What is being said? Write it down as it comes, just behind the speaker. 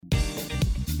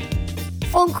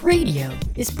Funk Radio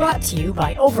is brought to you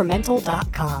by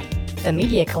Overmental.com, the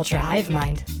media culture hive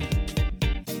mind.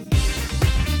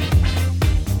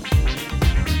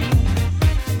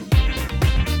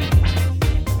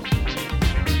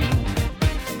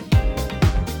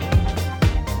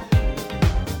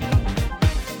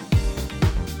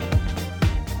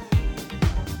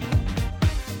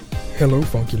 Hello,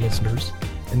 funky listeners,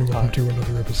 and welcome to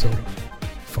another episode of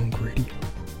Funk Radio.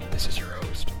 This is your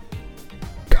host,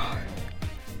 Kyle.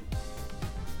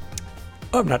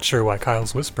 I'm not sure why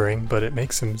Kyle's whispering, but it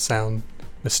makes him sound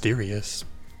mysterious.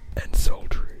 And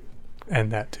sultry.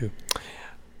 And that too.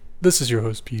 This is your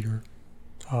host, Peter.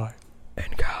 Hi.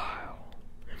 And Kyle.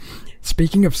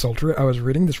 Speaking of sultry, I was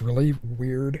reading this really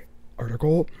weird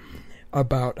article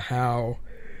about how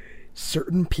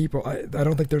certain people, I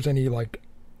don't think there's any,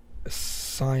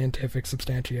 scientific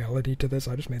substantiality to this.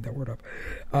 I just made that word up.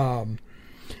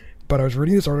 But I was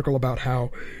reading this article about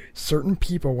how certain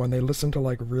people, when they listen to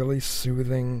really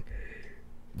soothing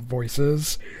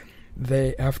voices,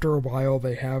 they, after a while,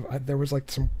 they have, there was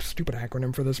some stupid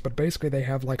acronym for this, but basically they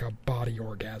have a body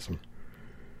orgasm.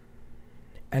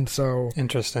 And so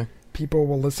interesting. People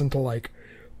will listen to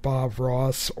Bob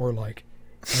Ross or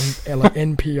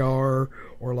NPR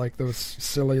or those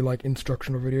silly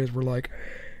instructional videos where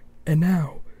and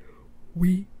now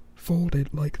we fold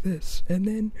it like this, and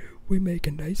then we make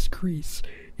a nice crease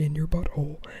in your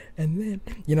butthole, and then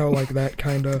that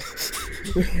kind of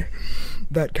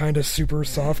that kind of super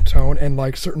soft tone.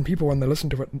 And certain people, when they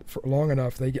listen to it for long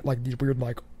enough, they get these weird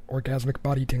orgasmic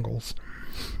body tingles.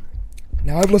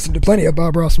 Now, I've listened to plenty of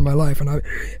Bob Ross in my life, and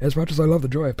as much as I love the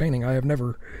joy of painting, I have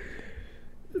never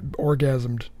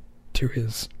orgasmed to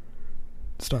his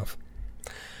stuff.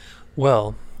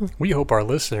 Well, we hope our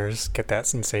listeners get that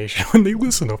sensation when they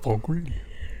listen to Funk Radio.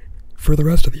 For the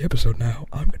rest of the episode now,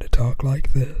 I'm going to talk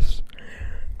like this.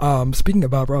 Speaking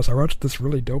of Bob Ross, I watched this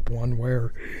really dope one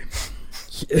where,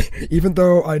 even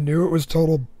though I knew it was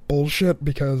total bullshit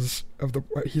because of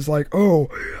he's oh,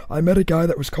 I met a guy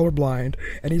that was colorblind,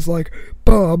 and he's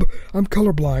Bob, I'm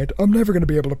colorblind, I'm never going to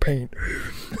be able to paint.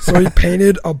 So he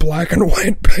painted a black and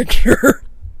white picture.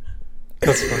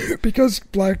 That's funny.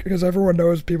 Because everyone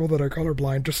knows people that are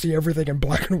colorblind just see everything in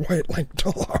black and white like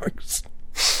dogs.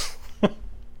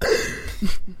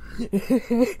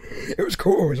 It was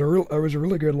cool. It was a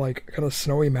really good kind of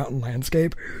snowy mountain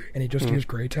landscape, and he just used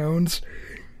gray tones.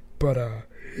 But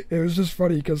it was just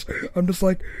funny because I'm just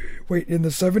wait, in the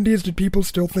 70s did people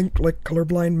still think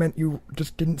colorblind meant you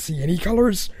just didn't see any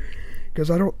colors? Because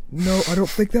I don't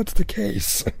think that's the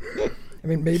case. I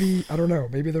mean, maybe, I don't know,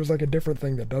 maybe there's a different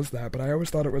thing that does that, but I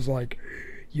always thought it was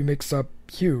you mix up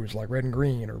hues, red and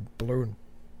green, or blue and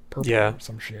purple, or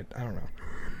some shit. I don't know.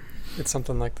 It's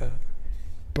something like that.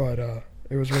 But,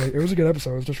 it was a good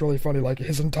episode. It was just really funny.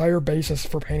 His entire basis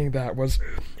for painting that was,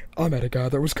 I met a guy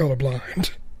that was colorblind.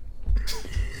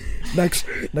 Next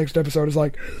episode is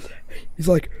he's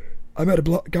I met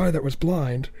a guy that was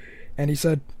blind, and he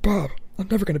said, Bob, I'm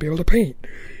never going to be able to paint.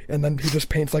 And then he just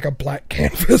paints a black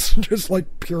canvas, just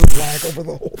pure black over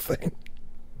the whole thing.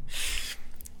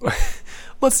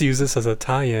 Let's use this as a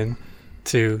tie-in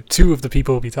to two of the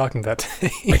people we'll be talking that day.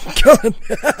 God.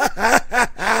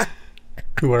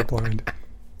 Who are blind.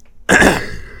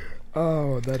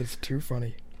 Oh, that is too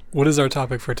funny. What is our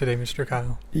topic for today, Mr.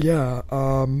 Kyle? Yeah,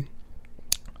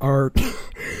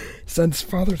 since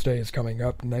Father's Day is coming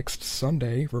up next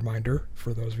Sunday, reminder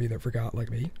for those of you that forgot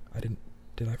like me.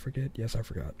 Did I forget? Yes, I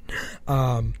forgot.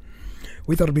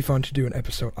 We thought it'd be fun to do an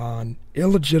episode on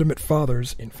illegitimate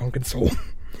fathers in funk and soul.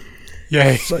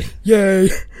 Yay. Yay!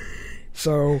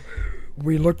 So,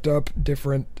 we looked up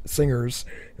different singers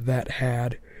that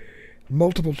had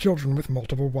multiple children with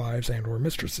multiple wives and or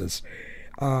mistresses.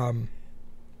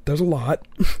 There's a lot.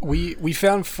 We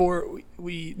found four.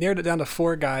 We narrowed it down to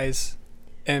four guys,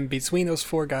 and between those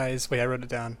four guys, I wrote it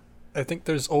down. I think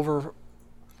there's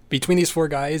between these four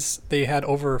guys, they had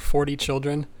over 40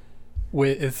 children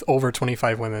with over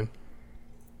 25 women.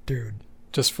 Dude.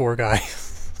 Just four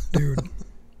guys. Dude.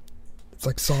 It's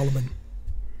like Solomon.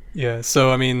 Yeah,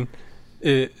 so I mean,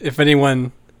 if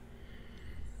anyone,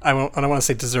 I don't want to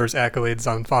say deserves accolades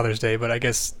on Father's Day, but I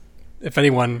guess if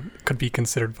anyone could be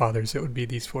considered fathers, it would be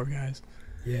these four guys.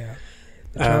 Yeah.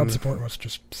 The child support must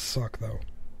just suck, though.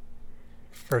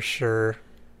 For sure.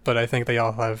 But I think they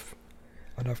all have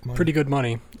enough money. Pretty good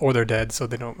money. Or they're dead, so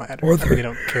they don't matter. Or they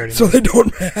don't care anymore. So they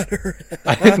don't matter.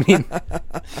 I mean,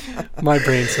 my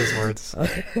brain says words.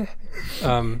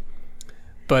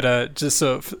 But just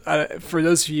so, for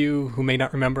those of you who may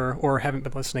not remember or haven't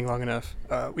been listening long enough,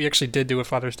 we actually did do a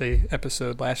Father's Day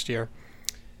episode last year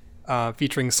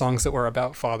featuring songs that were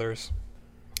about fathers.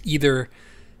 either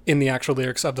in the actual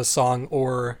lyrics of the song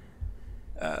or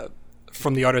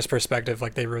from the artist's perspective,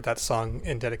 like they wrote that song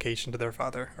in dedication to their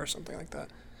father or something like that.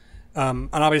 And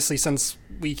obviously, since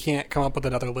we can't come up with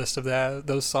another list of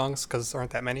those songs because there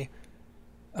aren't that many,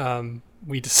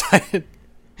 we decided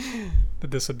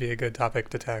that this would be a good topic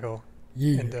to tackle.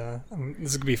 Yeah. And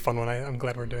this is going to be a fun one. I'm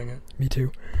glad we're doing it. Me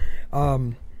too.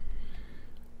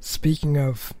 Speaking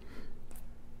of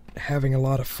having a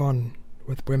lot of fun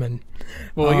with women.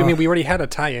 Well, I mean, we already had a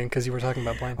tie-in because you were talking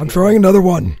about blind people. I'm trying another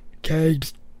one. Okay,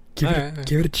 just give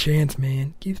Alright. it a chance,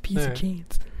 man. Give peace a Alright.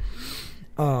 chance.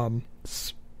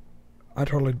 I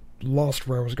totally lost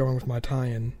where I was going with my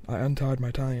tie-in. I untied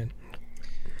my tie-in.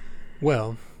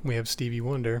 Well, we have Stevie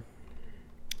Wonder,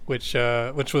 which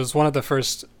was one of the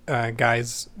first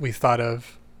guys we thought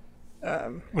of.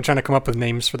 We're trying to come up with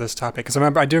names for this topic because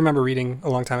I do remember reading a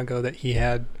long time ago that he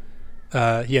had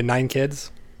 9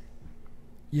 kids.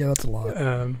 Yeah, that's a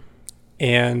lot.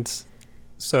 And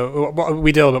so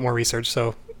we did a little bit more research,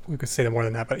 so we could say more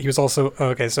than that. But he was also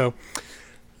so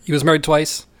he was married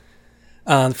twice.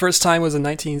 The first time was in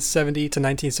 1970 to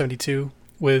 1972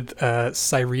 with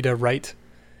Cyrita Wright,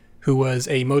 who was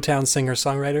a Motown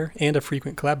singer-songwriter and a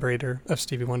frequent collaborator of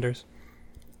Stevie Wonder's.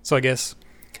 So I guess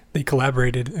they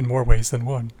collaborated in more ways than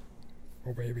one.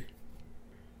 Oh, baby.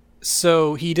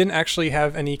 So he didn't actually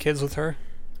have any kids with her.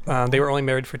 They were only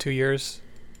married for 2 years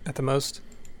at the most.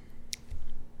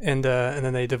 And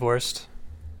then they divorced.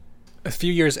 A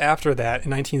few years after that, in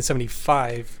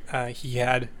 1975, he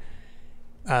had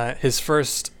his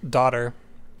first daughter,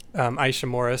 Aisha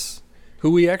Morris,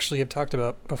 who we actually have talked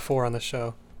about before on the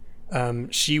show.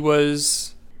 She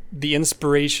was the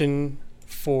inspiration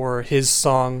for his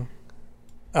song,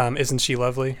 Isn't She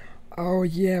Lovely? Oh,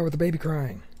 yeah, with the baby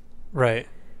crying. Right.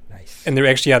 Nice. And there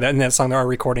actually, in that song, there are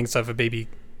recordings of a baby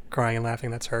crying and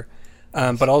laughing. That's her.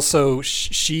 But also,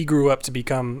 she grew up to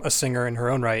become a singer in her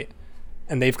own right,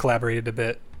 and they've collaborated a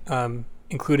bit,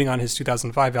 including on his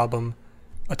 2005 album,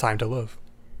 A Time to Love.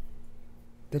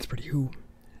 That's pretty cool.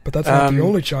 But that's not the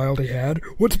only child he had.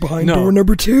 What's behind No. door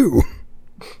number 2?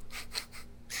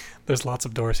 There's lots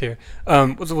of doors here.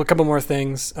 So a couple more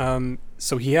things.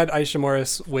 So he had Aisha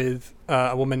Morris with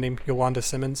a woman named Yolanda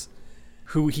Simmons,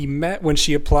 who he met when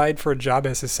she applied for a job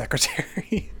as his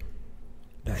secretary.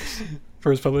 Nice.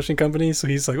 For his publishing company. So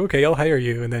he's like, okay, I'll hire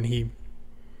you. And then he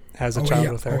has a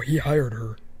child with her. Oh, he hired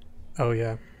her. Oh,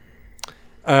 yeah.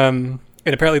 And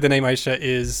apparently the name Aisha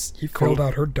is... He filled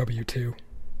out her W-2.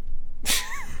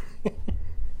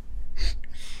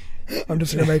 I'm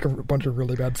just going to make a bunch of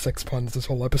really bad sex puns this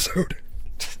whole episode.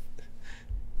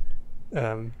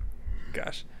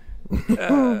 Gosh.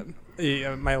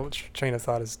 Yeah, my train of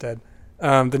thought is dead.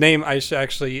 The name Aisha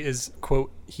actually is,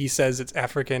 quote, he says it's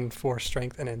African for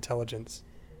strength and intelligence.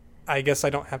 I guess I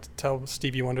don't have to tell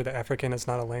Stevie Wonder that African is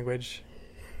not a language,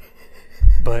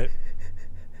 but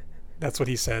that's what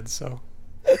he said, so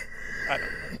I don't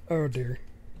know. Oh, dear.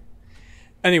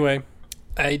 Anyway,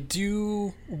 I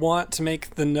do want to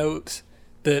make the note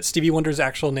that Stevie Wonder's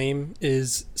actual name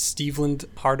is Steveland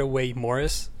Hardaway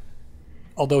Morris,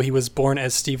 although he was born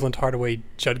as Steveland Hardaway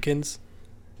Judkins.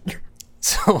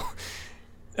 So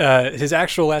his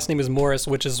actual last name is Morris,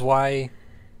 which is why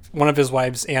one of his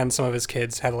wives and some of his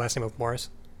kids had the last name of Morris.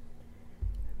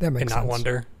 That makes and sense. not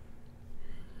Wonder.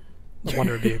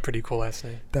 Wonder would be a pretty cool last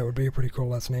name. That would be a pretty cool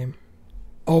last name.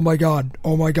 Oh my god.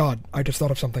 I just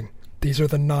thought of something. These are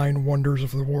the 9 wonders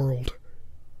of the world.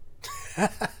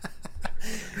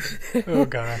 Oh,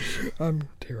 gosh. I'm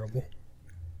terrible.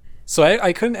 So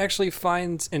I couldn't actually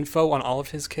find info on all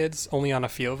of his kids, only on a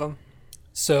few of them.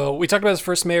 So we talked about his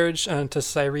first marriage to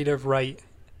Cyrita Wright,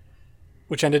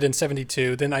 which ended in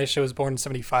 72. Then Aisha was born in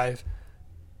 75.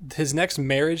 His next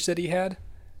marriage that he had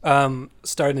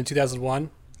started in 2001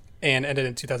 and ended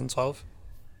in 2012.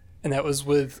 And that was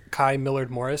with Kai Millard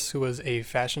Morris, who was a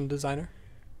fashion designer.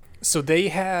 So they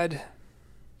had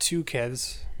 2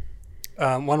 kids.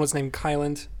 One was named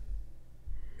Kyland,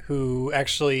 who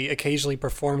actually occasionally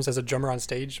performs as a drummer on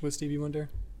stage with Stevie Wonder.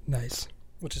 Nice.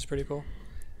 Which is pretty cool.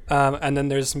 And then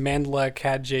there's Mandela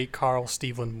Cadjay Carl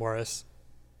Steveland Morris.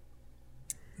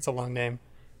 It's a long name.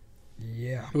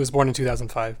 Yeah. Who was born in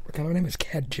 2005. What kind of name is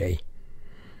Cadjay?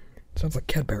 Sounds like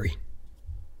Cadbury.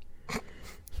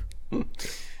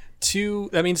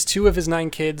 That means 2 of his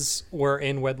 9 kids were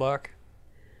in wedlock.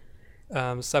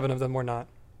 7 of them were not.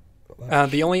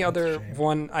 The only other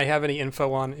one I have any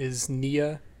info on is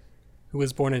Nia, who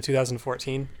was born in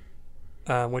 2014,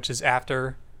 which is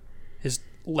after his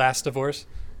last divorce.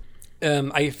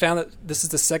 I found that this is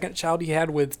the second child he had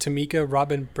with Tamika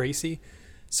Robin Bracey.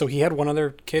 So he had one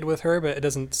other kid with her, but it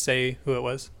doesn't say who it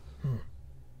was.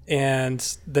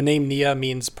 And the name Nia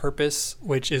means purpose,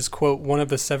 which is, quote, one of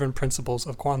the 7 principles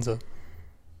of Kwanzaa.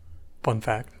 Fun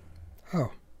fact.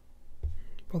 Oh.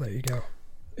 Well, there you go.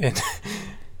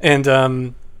 And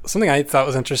something I thought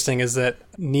was interesting is that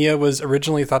Nia was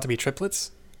originally thought to be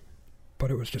triplets.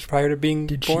 But it was just... Prior to being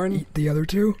born. Did she eat the other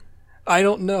 2? I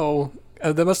don't know.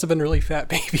 That must have been a really fat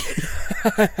baby.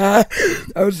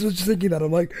 I was just thinking that.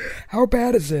 I'm like, how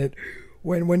bad is it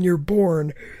when you're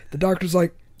born, the doctor's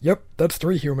like, yep, that's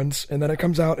 3 humans, and then it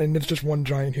comes out and it's just 1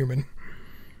 giant human.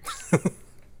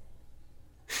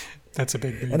 That's a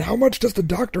big baby. And how much does the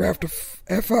doctor have to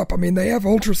F up? I mean, they have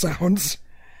ultrasounds.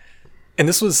 And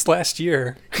this was last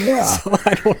year. Yeah. So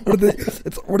I don't know.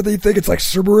 What do they think? It's like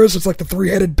Cerberus? It's like the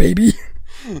 3-headed baby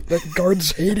that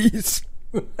guards Hades?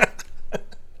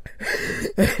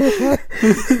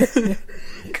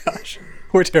 Gosh,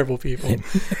 we're terrible people.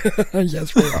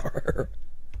 Yes, we are.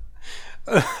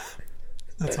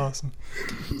 That's awesome.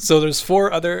 So there's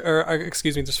 5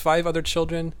 other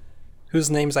children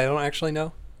whose names I don't actually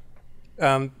know.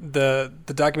 The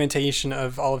documentation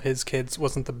of all of his kids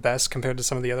wasn't the best compared to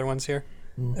some of the other ones here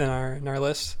in our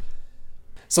list.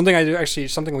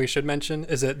 Something we should mention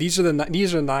is that these are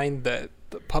 9 that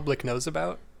the public knows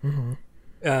about. Mm-hmm.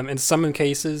 In some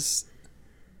cases,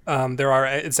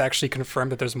 it's actually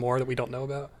confirmed that there's more that we don't know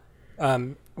about.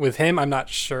 With him, I'm not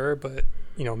sure, but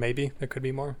maybe there could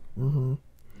be more. Mm-hmm.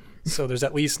 So there's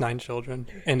at least 9 children,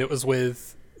 and it was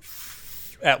with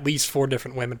at least 4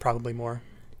 different women, probably more.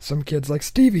 Some kid's like,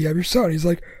 Stevie, I'm your son. He's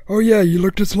like, oh yeah, you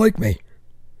look just like me.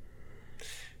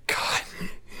 God.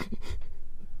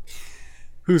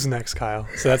 Who's next, Kyle?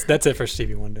 So that's it for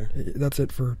Stevie Wonder. That's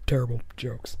it for terrible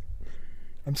jokes.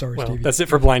 I'm sorry, well, Stevie. That's it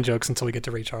for blind jokes until we get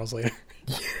to Ray Charles later.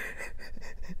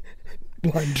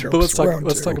 Blind jokes. But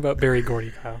let's talk about Berry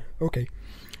Gordy, Kyle. Okay.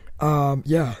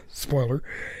 Yeah, spoiler.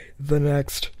 The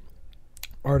next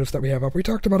artist that we have up, we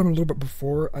talked about him a little bit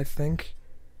before, I think.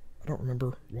 I don't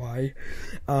remember why.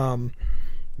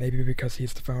 Maybe because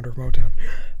he's the founder of Motown.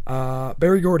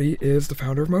 Berry Gordy is the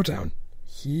founder of Motown.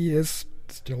 He is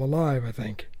still alive, I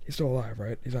think. He's still alive,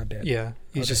 right? He's not dead. Yeah,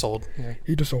 he's just old. Yeah.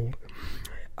 He's just old.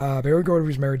 Berry Gordy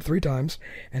was married 3 times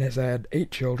and has had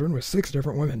 8 children with 6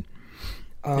 different women.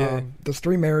 Those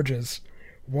 3 marriages,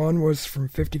 one was from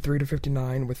 53 to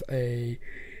 59 with a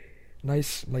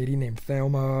nice lady named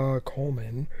Thelma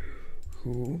Coleman,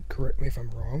 who, correct me if I'm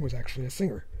wrong, was actually a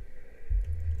singer.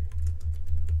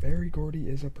 Berry Gordy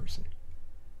is a person.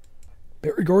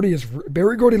 Berry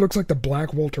Gordy looks like the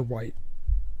Black Walter White.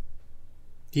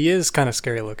 He is kind of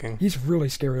scary looking. He's really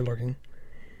scary looking.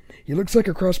 He looks like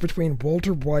a cross between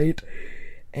Walter White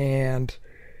and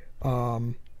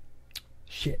who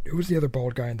was the other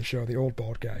bald guy in the show? The old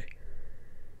bald guy.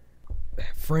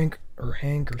 Frank or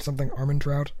Hank or something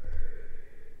Armentrout.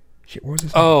 Shit, what was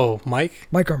his name? Oh, Mike?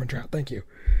 Mike Armentrout, thank you.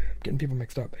 I'm getting people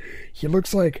mixed up. He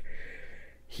looks like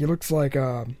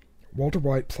Walter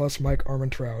White plus Mike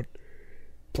Armentrout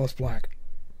plus black.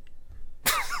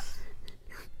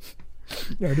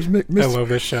 No, just I love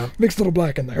this show. Mixed a little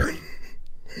black in there.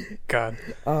 God.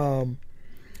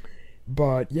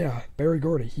 But yeah, Berry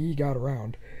Gordy, he got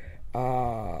around.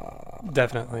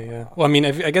 Definitely, yeah. Well, I mean,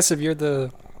 I guess if you're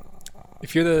the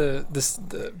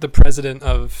president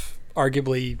of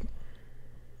arguably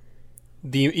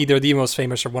either the most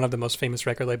famous or one of the most famous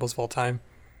record labels of all time,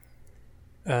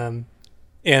 and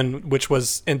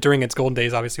during its golden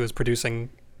days, obviously was producing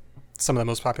some of the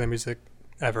most popular music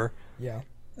ever. Yeah.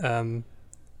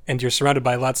 And you're surrounded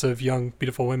by lots of young,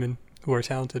 beautiful women who are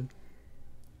talented.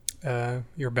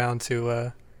 You're bound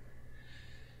to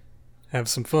have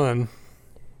some fun.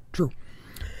 True.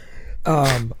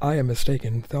 I am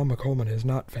mistaken. Thelma Coleman is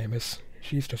not famous.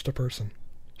 She's just a person.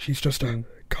 She's just a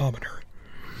commoner.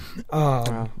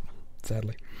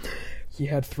 Sadly. He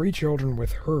had 3 children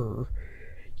with her.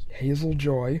 Hazel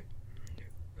Joy,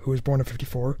 who was born in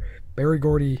 54. Berry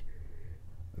Gordy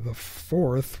the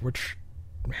 4th, which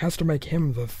has to make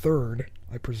him the 3rd,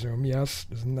 I presume. Yes?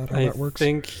 Isn't that how that works? I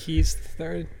think he's the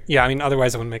 3rd. Yeah, I mean,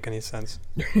 otherwise it wouldn't make any sense.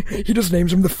 He just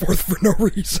names him the 4th for no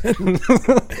reason.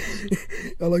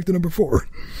 I like the number 4.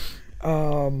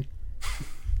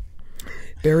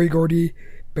 Berry Gordy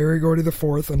the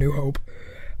 4th, A New Hope.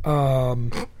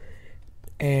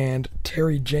 And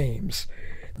Terry James.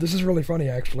 This is really funny,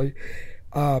 actually.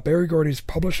 Berry Gordy's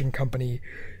publishing company,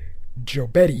 Joe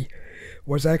Betty,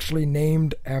 was actually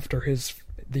named after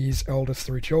these eldest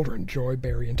 3 children, Joy,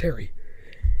 Berry, and Terry.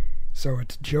 So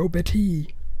it's Joe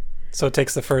Betty. So it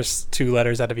takes the first 2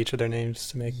 letters out of each of their names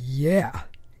to make... Yeah.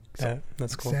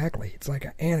 That's cool. Exactly. It's like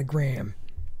an anagram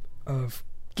of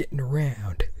getting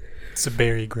around. It's a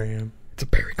Berry Graham. It's a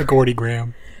Berry Graham. A Gordy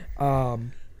Graham.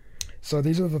 So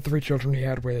these are the 3 children he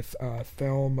had with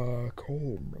Thelma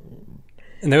Coleman.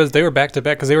 And they were back to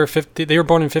back because they were 50. They were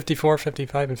born in 54,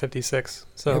 55, and 56.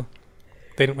 So Yep.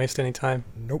 they didn't waste any time.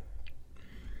 Nope.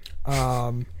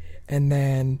 And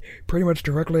then pretty much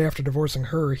directly after divorcing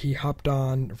her, he hopped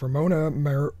on Ramona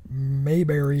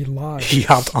Mayberry Live. He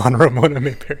hopped on Ramona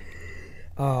Mayberry.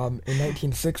 In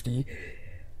 1960,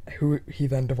 who he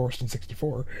then divorced in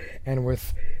 64. And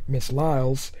with Miss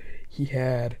Lyles, he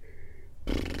had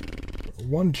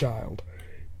 1 child,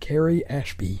 Carrie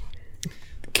Ashby.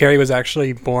 Carrie was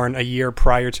actually born a year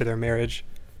prior to their marriage,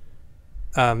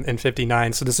 in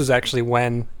 59. So this was actually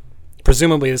when,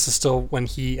 presumably this is still when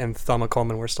he and Thelma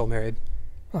Coleman were still married.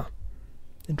 Huh.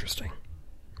 Interesting.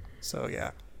 So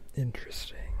yeah.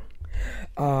 Interesting.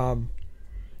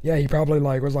 Yeah, he probably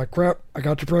was like, crap, I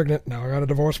got you pregnant, now I gotta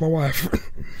divorce my wife.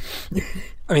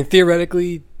 I mean,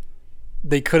 theoretically,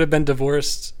 they could have been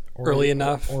divorced early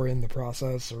enough. Or in the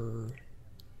process, or...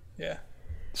 Yeah.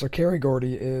 So Kerry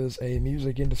Gordy is a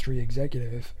music industry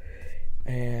executive,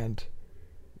 and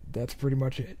that's pretty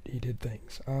much it. He did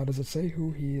things. Does it say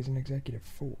who he is an executive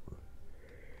for?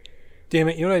 Damn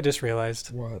it, you know what I just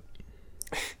realized? What?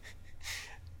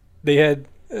 They had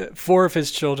 4 of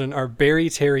his children are Barry,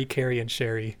 Terry, Carrie, and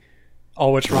Sherry,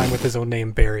 all which rhyme with his own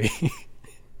name, Barry.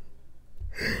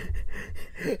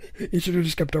 He should have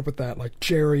just kept up with that, like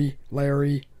Jerry,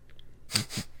 Larry,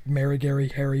 Mary, Gary,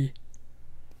 Harry,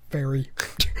 Fairy.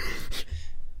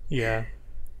 Yeah.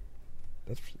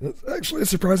 That's actually a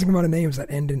surprising amount of names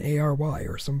that end in A-R-Y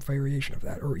or some variation of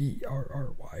that, or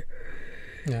E-R-R-Y.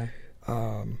 Yeah.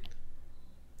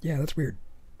 Yeah, that's weird.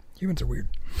 Humans are weird.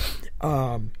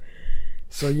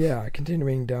 So yeah,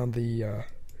 continuing down the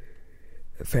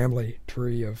family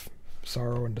tree of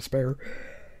sorrow and despair,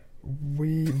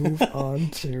 we move on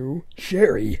to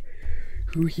Sherry,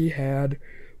 who he had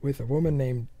with a woman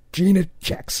named Gina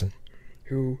Jackson,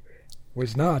 who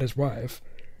was not his wife.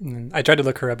 I tried to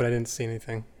look her up, but I didn't see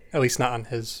anything. At least not on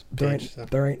his page.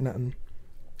 There ain't nothing.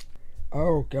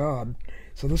 Oh, God.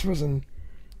 So this was in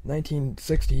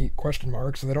 1960,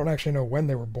 so they don't actually know when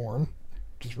they were born,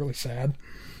 which is really sad.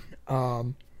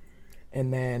 And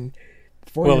then...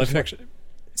 I was going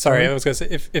to say,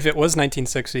 if it was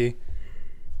 1960,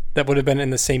 that would have been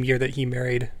in the same year that he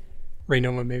married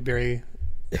Renoma Mayberry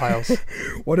Lyles.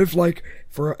 What if,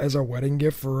 as a wedding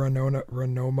gift for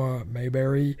Renoma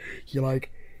Mayberry, he,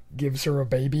 gives her a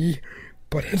baby,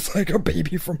 but it's a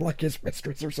baby from his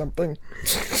mistress or something?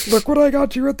 Look what I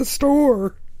got you at the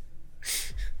store.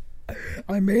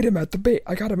 I made him at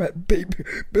I got him at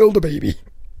Build-A-Baby.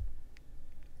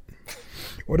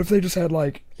 What if they just had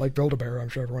Build-A-Bear? I'm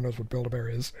sure everyone knows what Build-A-Bear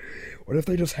is. What if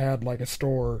they just had a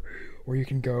store where you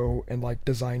can go and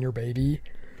design your baby,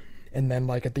 and then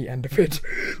at the end of it,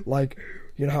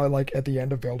 you know how at the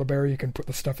end of Build-A-Bear you can put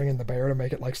the stuffing in the bear to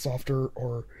make it softer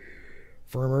or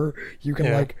firmer? You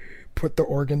can put the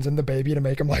organs in the baby to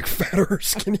make him fatter or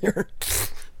skinnier.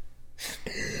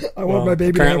 I want my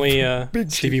baby apparently, to have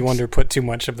big Stevie cheeks. Wonder put too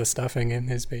much of the stuffing in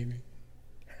his baby.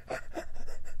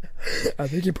 I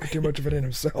think he put too much of it in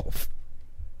himself.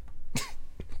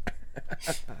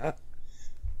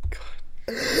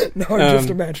 No, I'm just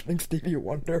imagining Stevie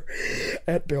Wonder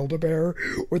at Build-A-Bear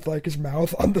with his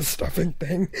mouth on the stuffing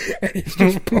thing, and he's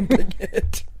just pumping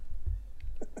it.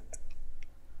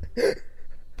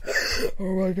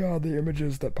 Oh my God, the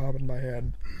images that pop in my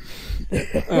head.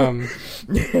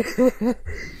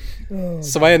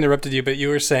 So I interrupted you, but you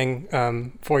were saying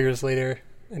 4 years later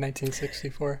in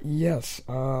 1964. Yes,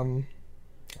 I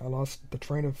lost the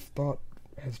train of thought,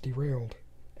 has derailed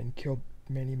and killed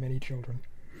many, many children.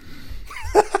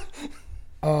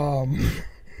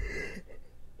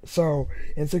 So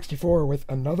in 64, with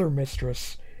another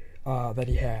mistress that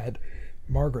he had,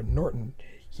 Margaret Norton,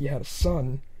 he had a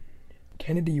son,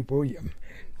 Kennedy William.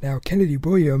 Now, Kennedy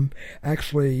William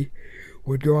actually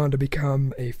would go on to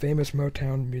become a famous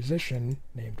Motown musician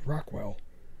named Rockwell.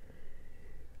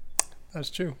 That's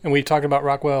true. And we talked about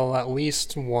Rockwell at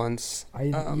least once. I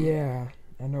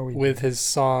know we with did. his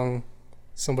song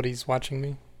 "Somebody's Watching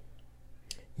Me."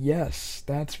 Yes,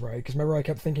 that's right. Because remember, I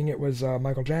kept thinking it was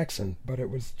Michael Jackson, but it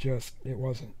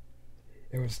wasn't.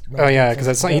 It was. Oh yeah,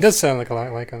 because he does sound a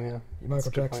lot like him. Yeah.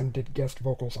 Michael Jackson did guest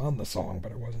vocals on the song,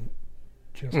 but it wasn't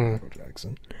just Michael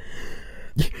Jackson.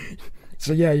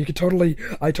 So yeah, I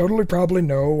totally probably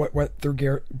know what went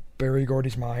through Barry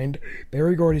Gordy's mind.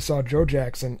 Barry Gordy saw Joe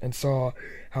Jackson and saw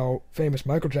how famous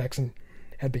Michael Jackson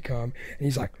had become, and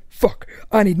he's like, fuck,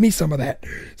 I need me some of that.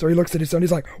 So he looks at his son,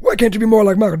 he's like, why can't you be more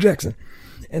like Michael Jackson?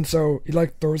 And so he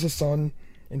throws his son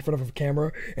in front of a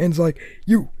camera and is like,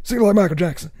 "You sing like Michael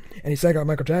Jackson," and he sang like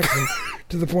Michael Jackson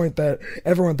to the point that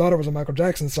everyone thought it was a Michael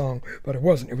Jackson song, but it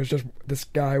wasn't. It was just this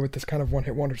guy with this kind of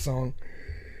one-hit wonder song.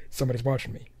 Somebody's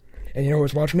watching me, and you know who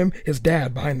was watching him? His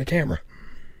dad behind the camera.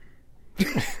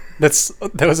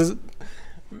 That was a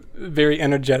very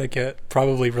energetic yet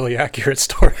probably really accurate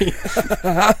story.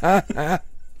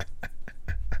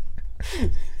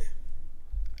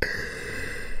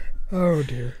 Oh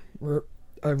dear.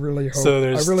 I really hope. So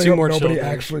there's I really two hope more nobody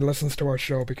children. actually listens to our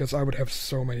show because I would have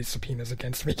so many subpoenas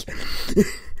against me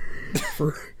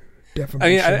for I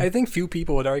defamation. mean, I think few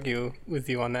people would argue with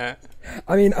you on that.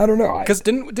 I mean, I don't know. Because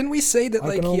didn't we say that I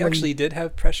like can he only- actually did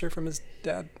have pressure from his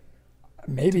dad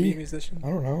to be a Maybe. musician? I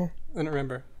don't know. I don't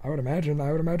remember. I would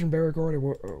imagine Barry Gordy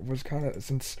was kind of,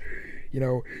 since, you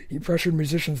know, he pressured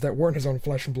musicians that weren't his own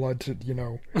flesh and blood to, you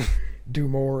know, do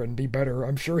more and be better.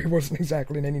 I'm sure he wasn't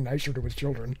exactly any nicer to his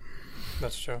children.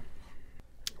 That's true.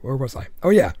 Where was I? Oh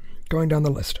yeah, going down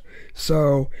the list.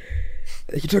 So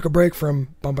he took a break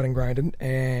from bumping and grinding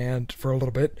and for a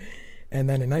little bit, and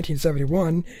then in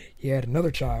 1971 he had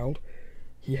another child.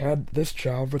 He had this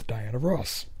child with Diana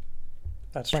Ross.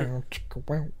 That's true.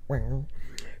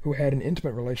 Who had an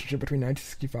intimate relationship between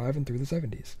 1965 and through the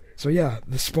 70s. So yeah,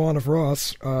 the spawn of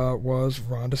Ross was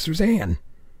Rhonda Suzanne.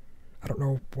 I don't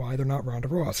know why they're not Rhonda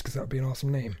Ross, because that would be an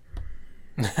awesome name.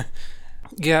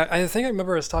 Yeah, I think I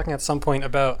remember us talking at some point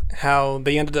about how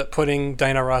they ended up putting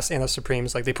Diana Ross and the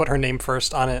Supremes, like they put her name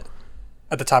first on it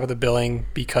at the top of the billing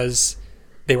because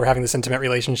they were having this intimate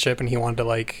relationship and he wanted to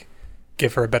like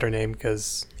give her a better name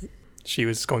because she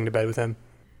was going to bed with him.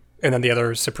 And then the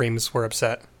other Supremes were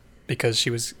upset because she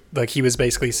was like, he was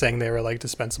basically saying they were like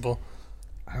dispensable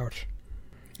Ouch.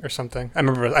 or something. I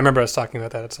remember us talking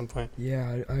about that at some point.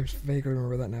 Yeah, I vaguely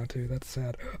remember that now too. That's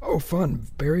sad. Oh, fun.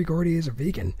 Barry Gordy is a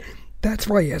vegan. That's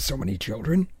why he has so many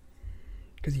children.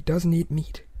 Because he doesn't eat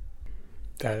meat.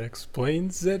 That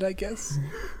explains it, I guess.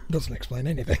 Doesn't explain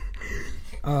anything.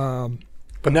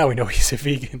 But now we know he's a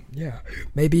vegan. Yeah.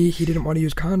 Maybe he didn't want to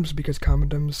use condoms because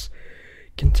condoms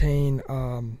contain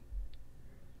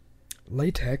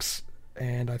latex,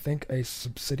 and I think a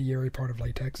subsidiary part of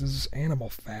latex is animal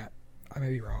fat. I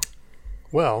may be wrong.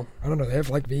 Well, I don't know. They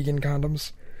have like vegan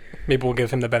condoms. maybe we'll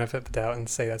give him the benefit of the doubt and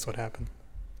say that's what happened.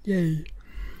 Yay.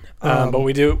 But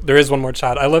there is one more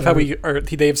child. I love how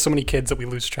they have so many kids that we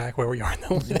lose track where we are in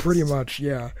the list. Pretty much,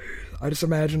 yeah. I just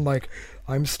imagine, like,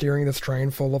 I'm steering this train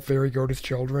full of Barry Gordy's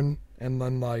children, and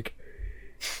then, like,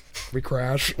 we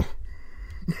crash.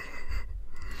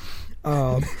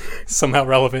 Somehow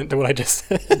relevant to what I just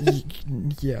said.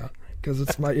 Yeah, because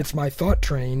it's my thought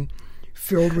train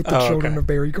filled with the children of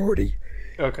Barry Gordy.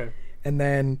 Okay. And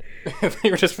then...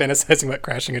 You were just fantasizing about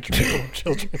crashing a train full of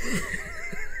children.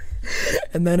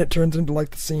 And then it turns into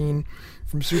like the scene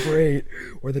from Super 8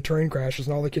 where the train crashes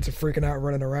and all the kids are freaking out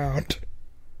running around.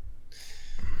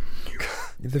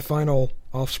 The final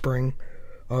offspring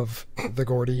of the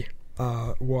Gordy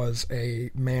was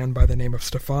a man by the name of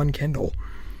Stefan Kendall.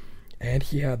 And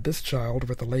he had this child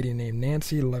with a lady named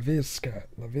Nancy Levivska,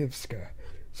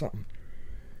 something.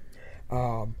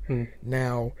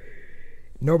 Now,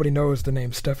 nobody knows the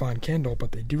name Stefan Kendall,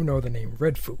 but they do know the name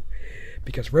Redfoo.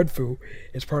 Because Redfoo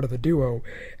is part of the duo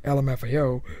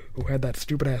LMFAO, who had that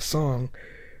stupid-ass song.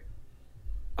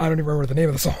 I don't even remember the name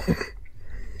of the song.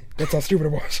 That's how stupid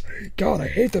it was. God, I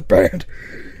hate that band.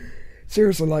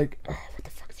 Seriously, like... Oh, what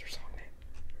the fuck is their song name?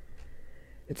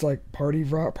 It's like Party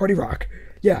Rock.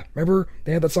 Yeah, remember?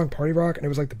 They had that song Party Rock, and it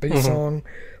was like the big song,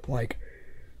 like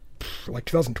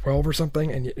 2012 or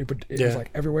something, and it was like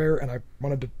everywhere, and I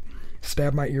wanted to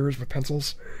stab my ears with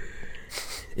pencils.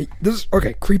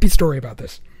 Creepy story about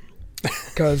this,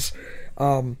 because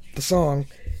the song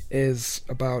is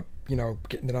about, you know,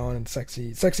 getting it on and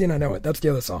sexy and I know it. That's the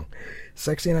other song,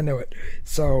 Sexy and I Know It.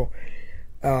 So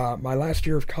my last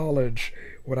year of college,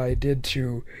 what I did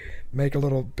to make a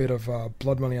little bit of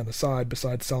blood money on the side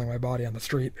besides selling my body on the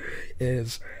street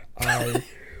is I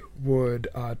would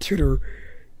tutor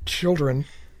children.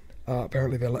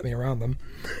 Apparently they let me around them.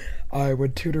 I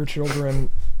would tutor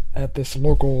children at this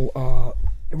local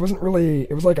it was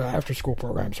like an after-school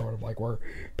program, sort of, like, where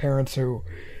parents who,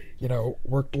 you know,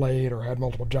 worked late or had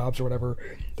multiple jobs or whatever,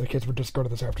 their kids would just go to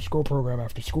this after-school program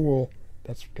after school.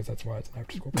 That's because that's why it's an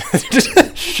after-school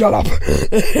program. Shut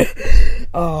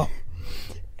up!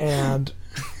 And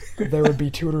there would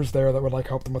be tutors there that would, like,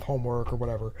 help them with homework or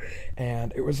whatever.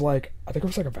 And it was like, I think it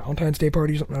was like a Valentine's Day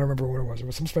party or something. I don't remember what it was. It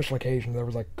was some special occasion. There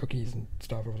was, like, cookies and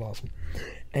stuff. It was awesome.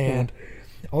 And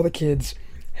all the kids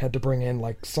had to bring in,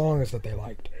 like, songs that they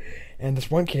liked. And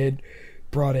this one kid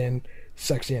brought in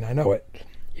Sexy and I Know It.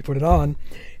 he put it on,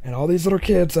 and all these little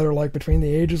kids that are like between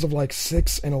the ages of like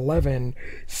 6 and 11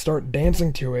 start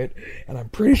dancing to it, and I'm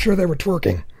pretty sure they were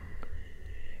twerking.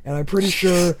 And I'm pretty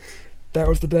sure that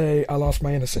was the day I lost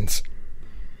my innocence.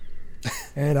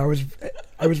 And I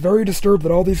was very disturbed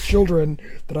that all these children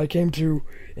that I came to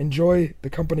enjoy the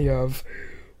company of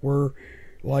were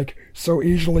like so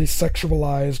easily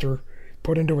sexualized or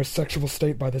put into a sexual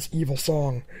state by this evil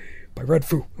song by Red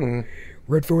Foo. Mm.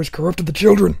 Red Foo has corrupted the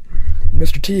children, and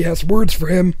Mr. T has words for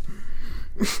him.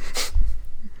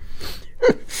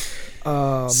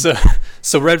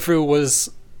 So Red Foo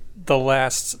was the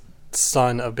last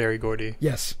son of Berry Gordy.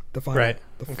 Yes, the final, right.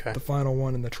 The final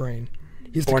one in the train.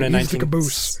 He's born in the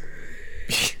caboose.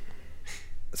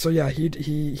 So yeah,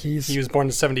 he was born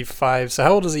in 75. So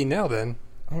how old is he now then?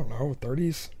 I don't know,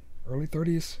 30s, early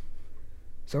 30s.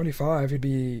 75, he'd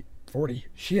be 40.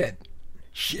 Shit.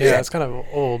 Yeah, that's kind of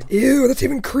old. Ew, that's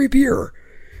even creepier.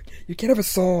 You can't have a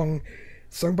song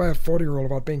sung by a 40-year-old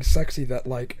about being sexy that,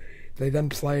 like, they then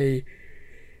play,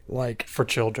 like... For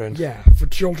children. Yeah, for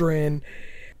children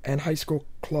and high school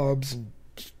clubs and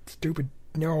stupid...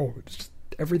 No, just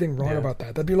everything wrong about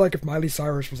that. That'd be like if Miley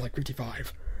Cyrus was, like,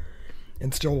 55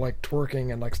 and still, like,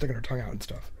 twerking and, like, sticking her tongue out and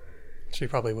stuff. She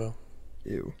probably will.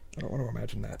 Ew, I don't want to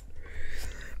imagine that.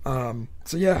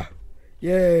 So yeah,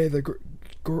 yay, the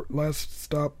last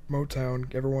stop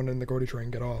Motown, everyone in the Gordy train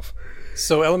get off.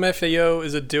 So LMFAO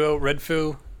is a duo, Red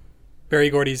Foo, Berry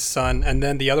Gordy's son, and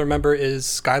then the other member is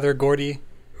Skylar Gordy.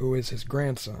 Who is his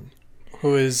grandson.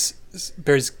 Who is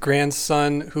Berry's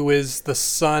grandson, who is the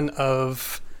son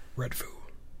of... Red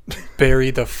Foo.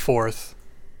 Berry the Fourth.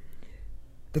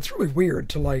 That's really weird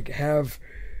to, like, have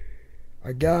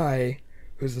a guy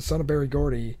who's the son of Berry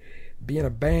Gordy be in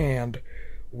a band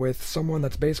with someone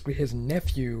that's basically his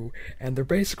nephew, and they're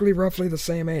basically roughly the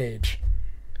same age.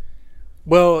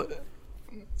 Well,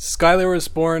 Skylar was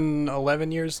born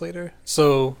 11 years later,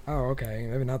 so... Oh, okay,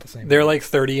 maybe not the same They're age. like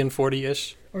 30 and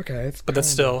 40-ish. Okay, but that's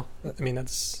still... I mean,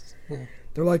 that's... Yeah.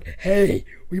 They're like, hey,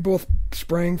 we both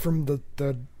sprang from the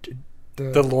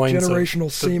loins generational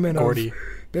of semen Gordy. of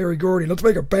Berry Gordy. Let's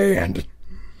make a band.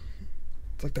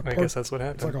 It's like I guess that's what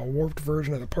happened. It's like a warped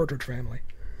version of the Partridge Family.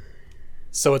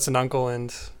 So it's an uncle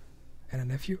and a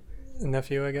nephew? A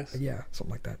nephew, I guess? Yeah,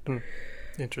 something like that.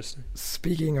 Interesting.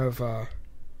 Speaking of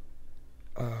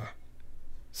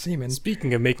semen.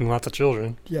 Speaking of making lots of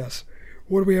children. Yes.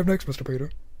 What do we have next, Mr. Peter?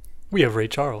 We have Ray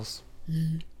Charles.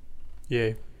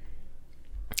 Yay.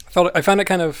 I found it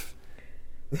kind of...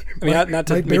 I mean, not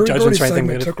to make judgments or anything.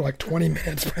 It took like 20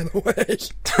 minutes, by the way.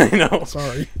 I know.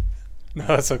 Sorry. No,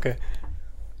 that's okay.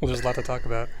 Well, there's a lot to talk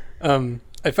about.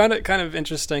 I found it kind of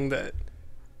interesting that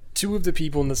two of the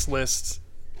people in this list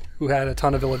who had a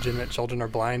ton of illegitimate children are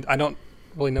blind. I don't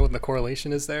really know what the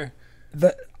correlation is there.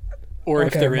 Or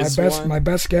if there is one. My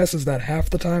best guess is that half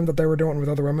the time that they were doing it with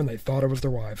other women, they thought it was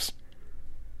their wives.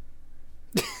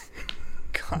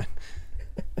 God.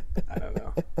 I don't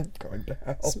know. I'm going to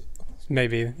hell.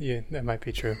 Maybe. Yeah, that might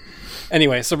be true.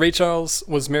 Anyway, so Ray Charles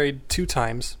was married 2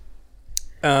 times.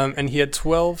 And he had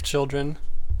 12 children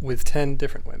with 10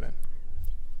 different women.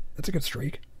 That's a good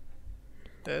streak.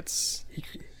 That's...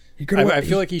 He could. I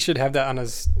feel like he should have that on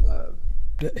his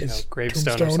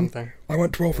gravestone tombstone. or something. I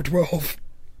went 12 for 12.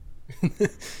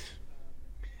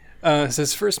 So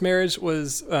his first marriage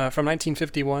was from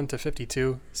 1951 to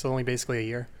 52, so only basically a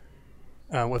year,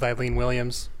 with Eileen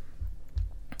Williams.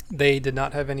 They did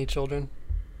not have any children.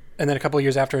 And then a couple of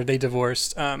years after they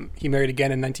divorced, he married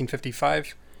again in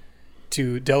 1955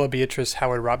 to Della Beatrice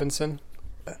Howard Robinson.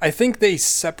 I think they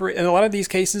separate, in a lot of these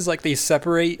cases, like they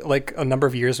separate like a number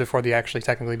of years before they actually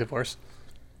technically divorce.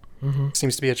 Mm-hmm.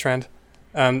 Seems to be a trend.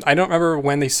 I don't remember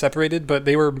when they separated, but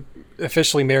they were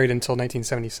officially married until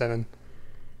 1977.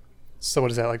 So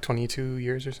what is that, like 22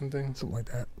 years or something? Something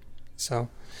like that. So,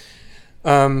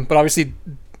 but obviously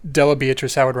Della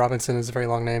Beatrice Howard Robinson is a very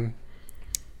long name.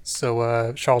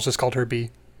 So Charles just called her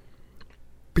B.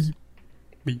 B.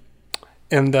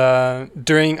 And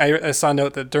I saw a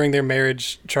note that during their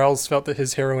marriage, Charles felt that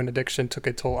his heroin addiction took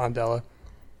a toll on Della.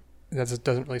 That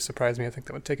doesn't really surprise me. I think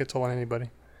that would take a toll on anybody.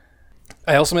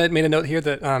 I also made a note here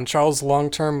that Charles'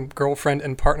 long-term girlfriend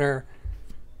and partner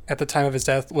at the time of his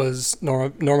death was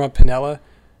Norma Pinella,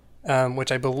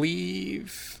 which I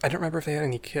believe... I don't remember if they had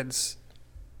any kids.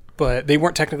 But they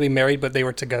weren't technically married, but they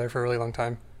were together for a really long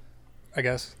time, I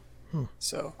guess.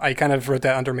 So I kind of wrote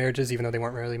that under marriages, even though they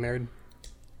weren't really married.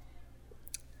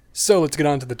 So let's get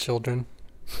on to the children.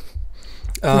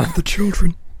 The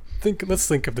children. Let's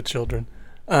think of the children.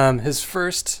 His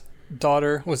first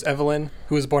daughter was Evelyn,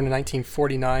 who was born in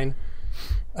 1949,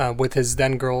 with his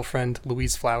then girlfriend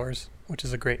Louise Flowers, which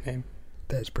is a great name.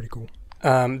 That's pretty cool.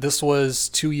 This was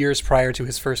 2 years prior to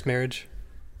his first marriage.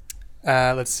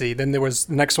 Let's see. Then the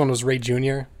next one was Ray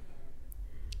Jr.,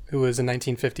 who was in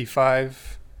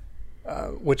 1955,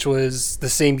 which was the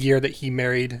same year that he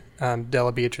married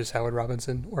Della Beatrice Howard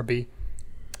Robinson, or B.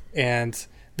 And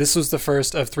this was the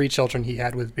first of 3 children he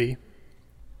had with B.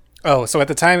 Oh, so at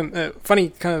the time,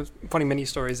 funny mini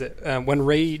stories. That when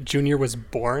Ray Jr. was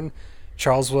born,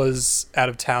 Charles was out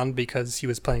of town because he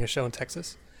was playing a show in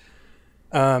Texas.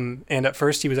 And at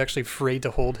first he was actually afraid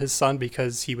to hold his son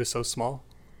because he was so small.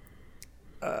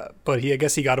 But I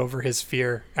guess he got over his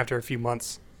fear after a few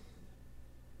months,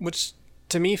 which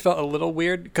to me felt a little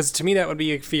weird, because to me that would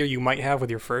be a fear you might have with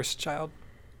your first child.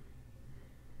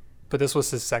 But this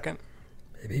was his second.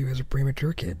 Maybe he was a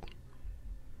premature kid.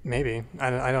 Maybe. I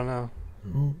don't know.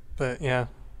 Mm-hmm. But yeah.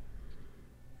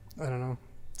 I don't know.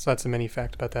 So that's a mini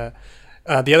fact about that.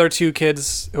 The other 2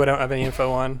 kids who I don't have any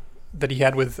info on that he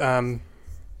had with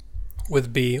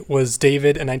B was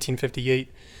David in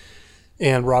 1958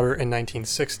 and Robert in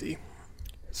 1960.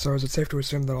 So is it safe to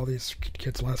assume that all these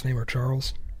kids' last name are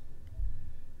Charles?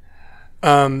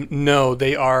 No,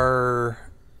 they are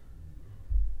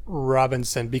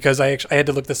Robinson, because I had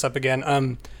to look this up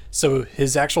again. So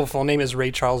his actual full name is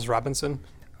Ray Charles Robinson.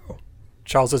 Oh.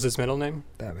 Charles is his middle name.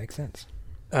 That makes sense.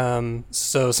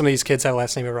 So some of these kids have a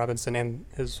last name of Robinson, and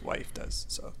his wife does.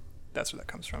 So that's where that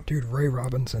comes from. Dude, Ray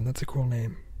Robinson, that's a cool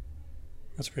name.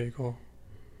 That's pretty cool.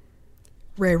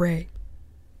 Ray.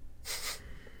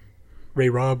 Ray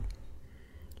Rob.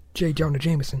 J. Jonah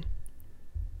Jameson.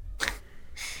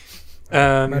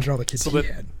 Imagine all the kids he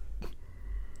had.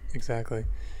 Exactly.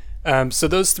 So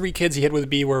those 3 kids he had with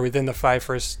B were within the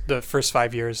first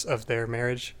 5 years of their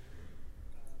marriage.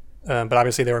 But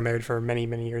obviously they were married for many,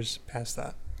 many years past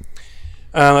that.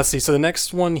 Let's see. So the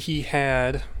next one he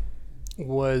had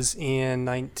was in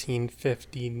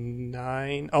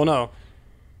 1959. Oh no.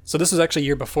 So this was actually a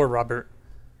year before Robert.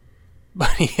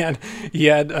 But he had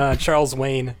Charles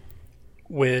Wayne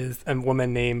with a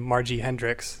woman named Margie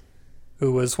Hendricks,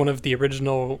 who was one of the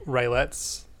original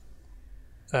Raylettes.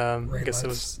 I guess it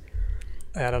was,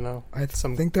 I don't know. I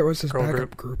think that was his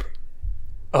backup group.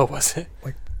 Oh, was it?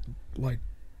 Like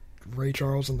Ray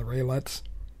Charles and the Raylettes.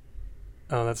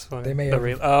 Oh, that's funny. They may have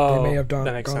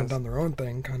done their own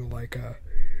thing, kind of like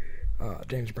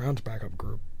James Brown's backup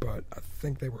group, but I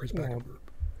think they were his backup group.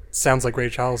 Sounds like Ray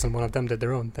Charles and one of them did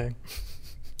their own thing.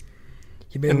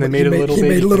 He made a little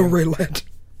Raylette.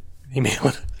 He made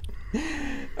a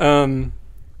little.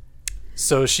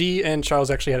 So she and Charles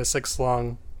actually had a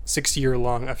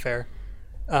 6-year-long affair,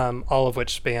 all of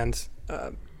which spanned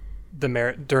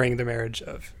during the marriage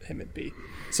of him and B.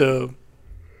 So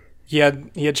he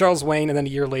had Charles Wayne, and then a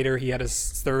year later he had his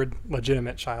 3rd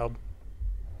legitimate child,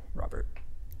 Robert.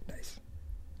 Nice.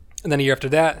 And then a year after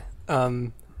that,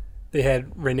 they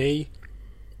had Rudy.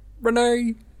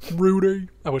 I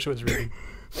wish it was Rudy.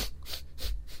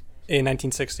 In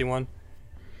 1961.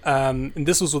 And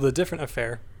this was with a different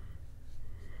affair.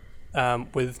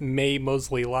 With Mae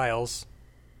Mosley Lyles.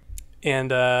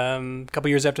 And a couple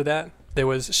years after that, there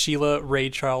was Sheila Ray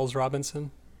Charles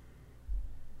Robinson,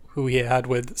 who he had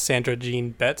with Sandra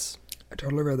Jean Betts. I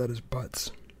totally read that as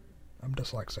Butts. I'm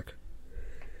dyslexic.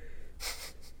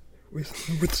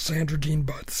 with Sandra Jean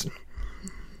Butts.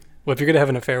 Well, if you're going to have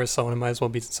an affair with someone, it might as well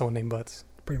be someone named Butts.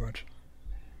 Pretty much.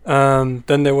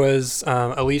 Then there was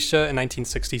Alicia in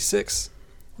 1966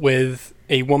 with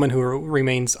a woman who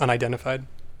remains unidentified.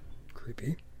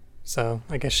 Creepy. So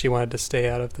I guess she wanted to stay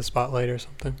out of the spotlight or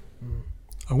something.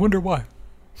 I wonder why.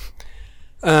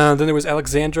 Then there was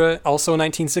Alexandra, also in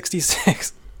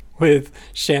 1966, with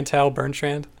Chantal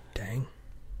Bertrand. Dang.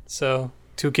 So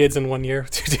 2 kids in 1 year,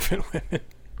 2 different women.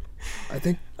 I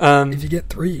think if you get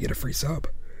 3, you get a free sub.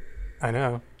 I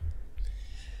know.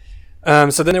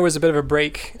 So then there was a bit of a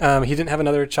break. He didn't have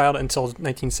another child until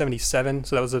 1977,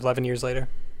 so that was 11 years later.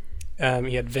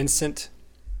 He had Vincent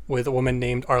with a woman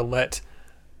named Arlette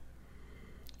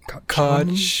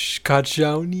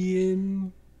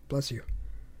Kachanian. Bless you.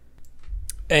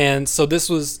 And so this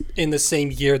was in the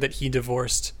same year that he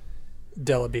divorced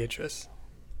Della Beatrice.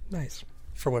 Nice.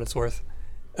 For what it's worth.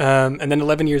 And then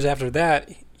 11 years after that,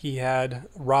 he had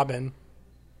Robin.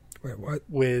 Wait, what?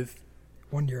 With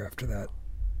 1 year after that.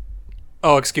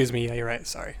 Oh, excuse me. Yeah, you're right.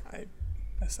 Sorry. I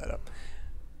messed that up.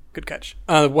 Good catch.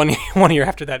 1 year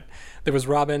after that, there was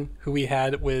Robin, who he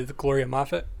had with Gloria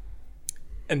Moffat.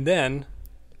 And then,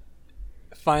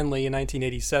 finally, in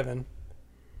 1987,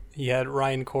 he had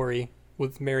Ryan Corey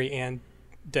with Mary Ann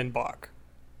Denbach.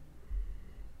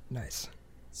 Nice.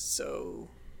 So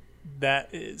that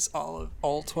is all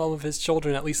 12 of his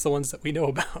children, at least the ones that we know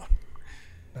about.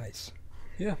 Nice.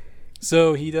 Yeah.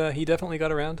 So he definitely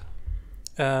got around.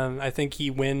 I think he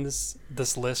wins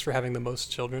this list for having the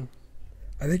most children.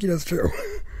 I think he does too.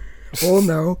 Well,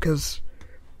 no, because...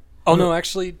 Oh, no,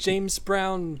 actually, James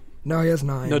Brown... No, he has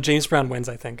 9. No, James Brown wins,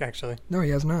 I think, actually. No, he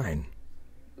has 9.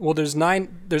 Well, there's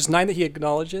 9 that he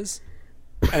acknowledges,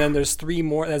 and then there's 3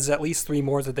 more. There's at least 3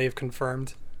 more that they've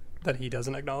confirmed that he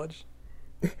doesn't acknowledge.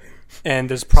 And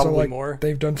there's probably so, like, more.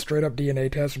 They've done straight up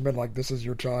DNA tests and been like, this is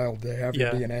your child. They have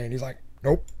your DNA. And he's like,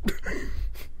 nope.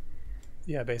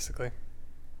 Yeah, basically.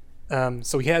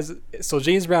 So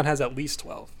James Brown has at least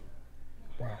 12.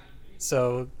 Wow.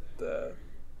 So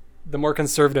the more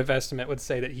conservative estimate would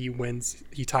say that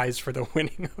he ties for the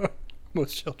winning of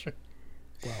most children.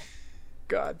 Wow.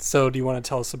 God. So do you want to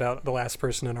tell us about the last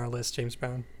person on our list, James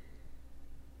Brown?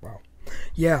 Wow.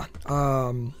 Yeah.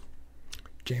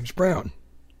 James Brown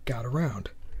got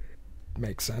around.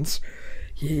 Makes sense.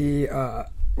 He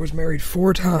was married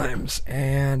 4 times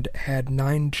and had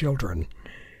 9 children.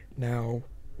 Now,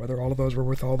 whether all of those were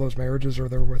with all those marriages or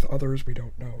they were with others, we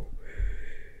don't know.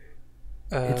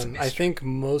 I think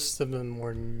most of them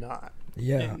were not.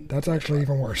 Yeah, that's actually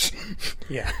even worse.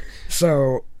 Yeah.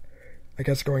 So, I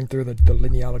guess going through the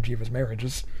linealogy of his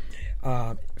marriages,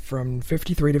 from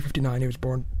 53 to 59, he was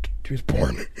born.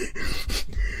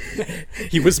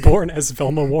 He was born as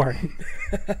Velma Warren.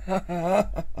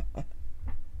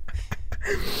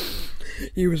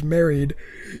 He was married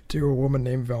to a woman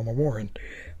named Velma Warren.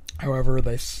 However,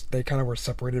 they kind of were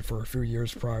separated for a few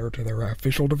years prior to their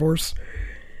official divorce.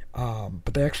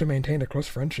 But they actually maintained a close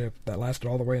friendship that lasted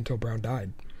all the way until Brown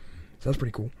died. So that's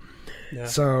pretty cool. Yeah.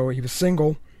 So he was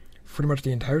single for pretty much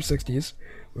the entire 60s,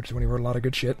 which is when he wrote a lot of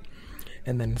good shit.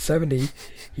 And then in 70,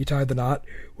 he tied the knot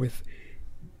with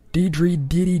Deidre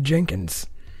Dee Jenkins.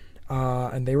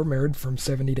 And they were married from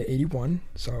 70 to 81,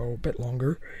 so a bit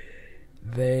longer.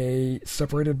 They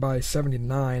separated by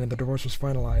 79, and the divorce was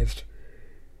finalized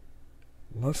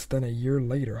less than a year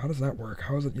later. How does that work?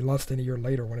 How is it less than a year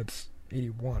later when it's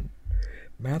 81?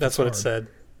 Math. That's what it said.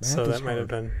 Math so that is might have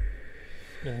hard. been.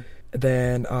 Yeah.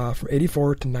 Then from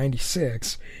 84 to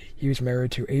 96, he was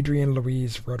married to Adrienne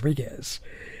Louise Rodriguez.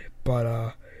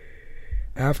 But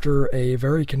after a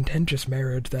very contentious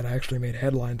marriage that actually made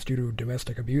headlines due to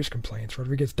domestic abuse complaints,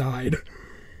 Rodriguez died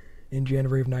in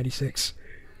January of 96.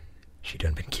 She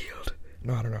done been killed.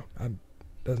 No, I don't know.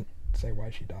 Doesn't say why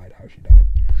she died, how she died.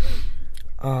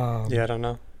 Yeah, I don't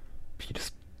know. She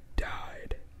just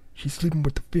died. She's sleeping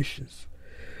with the fishes.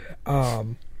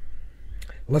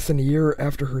 Less than a year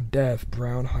after her death,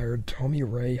 Brown hired Tommy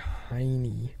Ray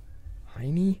Heine.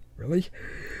 Heine? Really?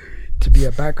 To be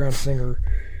a background singer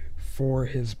for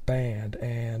his band,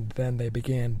 and then they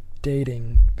began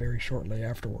dating very shortly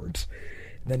afterwards.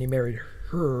 Then he married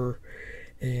her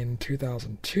in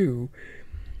 2002.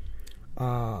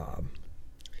 Yeah,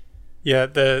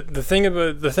 the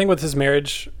thing with his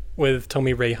marriage with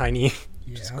Tommy Ray Heine,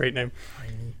 which is a great name,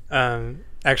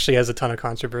 actually has a ton of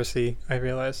controversy, I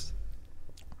realized.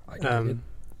 I'm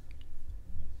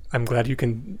glad you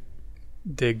can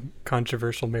dig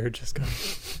controversial marriages,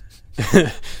 guys.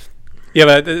 Yeah,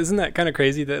 but isn't that kind of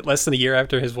crazy that less than a year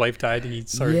after his wife died, he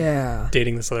started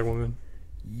dating this other woman?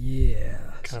 Yeah.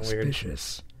 Kind of weird.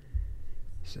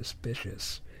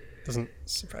 Suspicious. Doesn't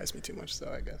surprise me too much,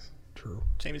 though, I guess. True.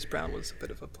 James Brown was a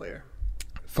bit of a player.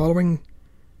 Following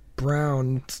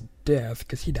Brown's death,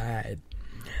 because he died,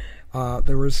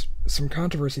 there was some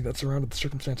controversy that surrounded the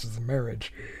circumstances of the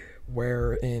marriage,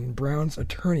 wherein Brown's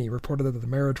attorney reported that the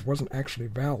marriage wasn't actually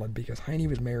valid because Heine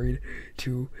was married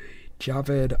to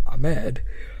Javed Ahmed,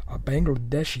 a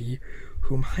Bangladeshi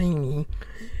whom Heine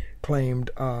claimed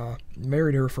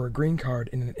married her for a green card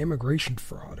in an immigration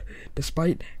fraud.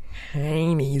 Despite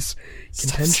Heine's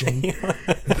contention,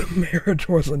 the marriage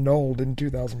was annulled in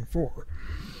 2004.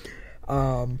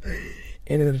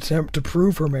 In an attempt to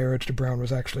prove her marriage to Brown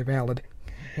was actually valid,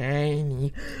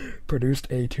 Heine produced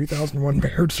a 2001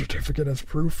 marriage certificate as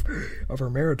proof of her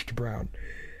marriage to Brown.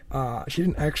 She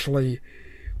didn't actually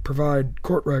provide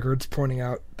court records pointing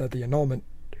out that the annulment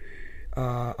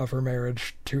of her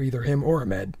marriage to either him or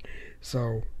Ahmed.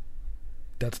 So,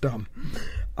 that's dumb.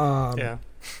 Yeah.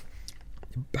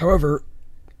 However,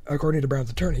 according to Brown's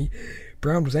attorney,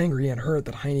 Brown was angry and hurt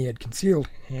that Heine had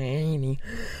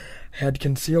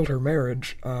concealed her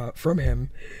marriage from him,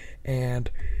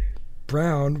 and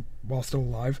Brown, while still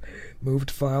alive, moved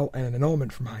to file an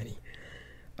annulment from Heine.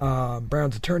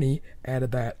 Brown's attorney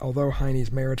added that although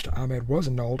Heine's marriage to Ahmed was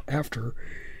annulled after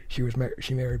she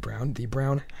married Brown, the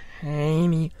Brown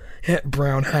Heine.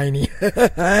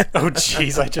 Oh,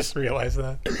 jeez, I just realized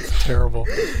that. It's terrible.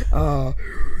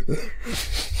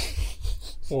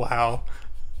 Wow.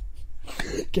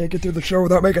 Can't get through the show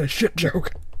without making a shit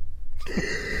joke.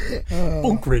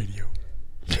 Bunk radio.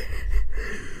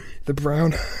 The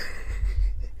Brown.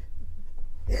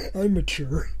 I'm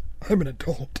mature. I'm an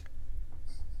adult.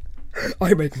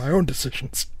 I make my own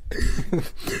decisions.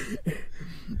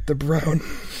 The Brown.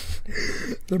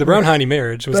 The Brown-Heine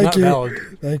marriage was not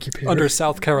valid Thank you, Peter. under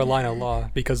South Carolina law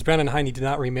because Brown and Heine did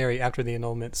not remarry after the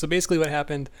annulment. So basically what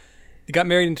happened, they got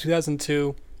married in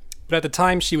 2002, but at the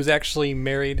time she was actually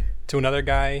married to another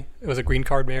guy. It was a green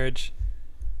card marriage.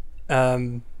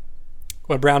 When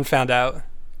Brown found out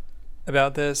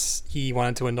about this, he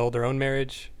wanted to annul their own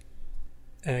marriage,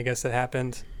 and I guess that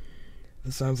happened.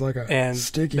 This sounds like a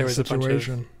sticky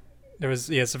situation.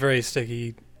 It's a very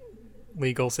sticky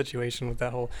legal situation with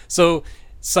that whole. So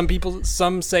some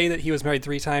say that he was married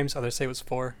 3 times, others say it was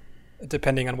 4,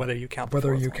 depending on whether you count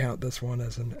this one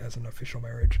as an official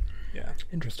marriage. Yeah.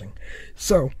 Interesting.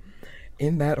 So,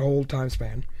 in that whole time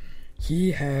span,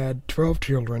 he had 12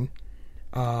 children,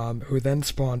 who then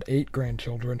spawned 8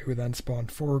 grandchildren, who then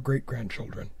spawned 4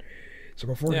 great-grandchildren. So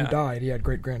before he died, he had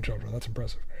great-grandchildren. That's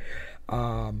impressive.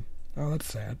 Oh, that's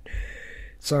sad.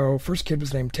 So, first kid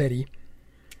was named Teddy,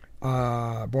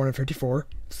 born in 54.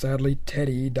 Sadly,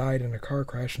 Teddy died in a car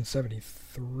crash in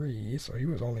 73, so he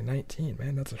was only 19.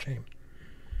 Man, that's a shame.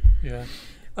 Yeah.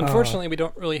 Unfortunately, we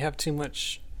don't really have too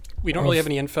much. We don't really have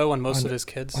any info on most of his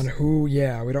kids. On who,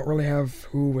 yeah. We don't really have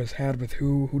who was had with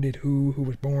who did who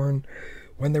was born,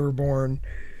 when they were born.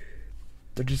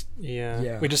 They're just...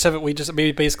 Yeah. We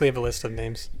basically have a list of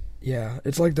names. Yeah,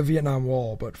 it's like the Vietnam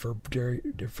Wall, but for Jerry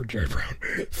Brown.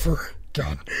 For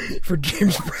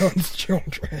James Brown's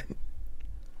children.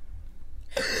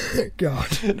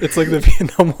 God. It's like the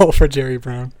Vietnam Wall for Jerry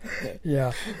Brown.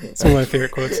 Yeah. It's one of my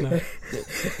favorite quotes now.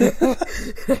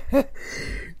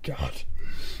 God.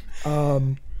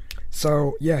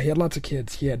 So, yeah, he had lots of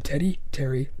kids. He had Teddy,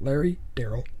 Terry, Larry,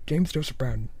 Daryl, James Joseph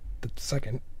Brown, the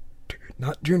second,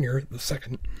 not Junior, the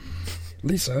second,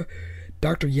 Lisa,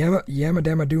 Dr. Yama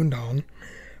Dama Dundon,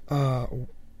 Yama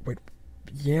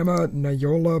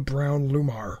Nayola Brown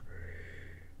Lumar.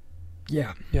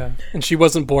 Yeah. Yeah. And she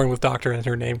wasn't born with doctor in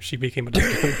her name. She became a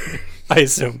doctor. I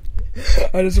assume.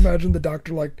 I just imagine the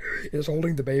doctor, is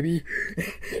holding the baby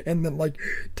and then,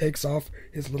 takes off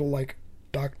his little,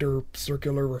 doctor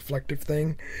circular reflective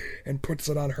thing and puts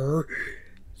it on her.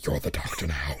 You're the doctor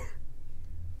now.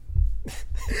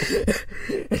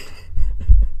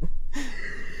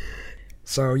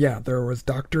 So, yeah, there was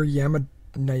Dr. Yama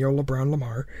Nayola Brown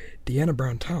Lamar, Deanna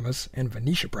Brown Thomas, and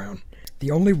Venetia Brown.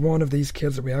 The only one of these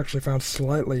kids that we actually found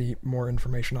slightly more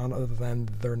information on, other than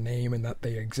their name and that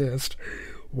they exist,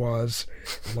 was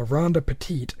LaRonda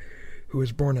Petite, who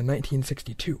was born in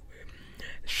 1962.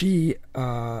 She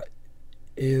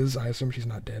is, I assume she's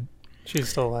not dead. She's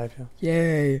still alive, yeah.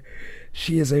 Yay!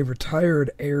 She is a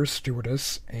retired air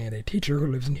stewardess and a teacher who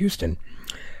lives in Houston.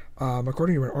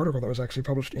 According to an article that was actually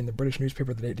published in the British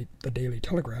newspaper The Daily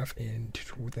Telegraph in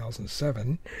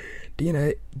 2007,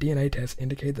 DNA tests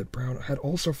indicate that Brown had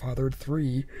also fathered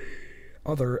 3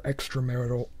 other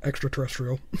extramarital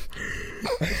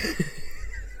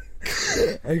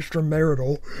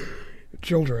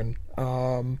children.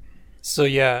 So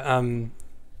yeah,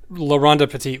 LaRonda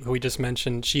Petite, who we just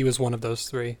mentioned, she was one of those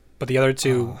 3, but the other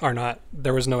 2 are not.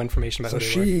 There was no information about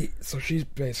who they were. So she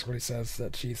basically says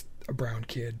that she's a brown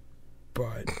kid,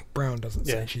 but Brown doesn't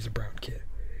say she's a brown kid.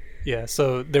 Yeah,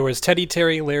 so there was Teddy,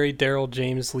 Terry, Larry, Daryl,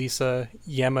 James, Lisa,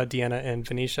 Yema, Deanna, and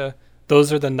Venetia.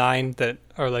 Those are the 9 that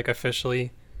are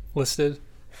officially listed.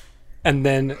 And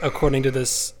then, according to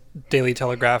this Daily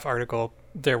Telegraph article,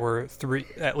 there were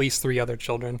at least 3 other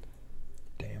children.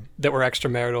 Damn. That were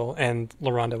extramarital, and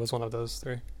LaRonda was one of those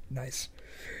 3. Nice.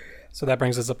 So that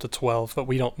brings us up to 12, but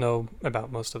we don't know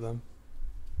about most of them.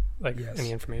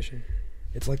 Any information.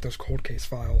 It's like those cold case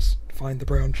files. Find the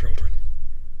Brown children.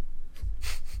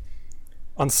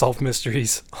 Unsolved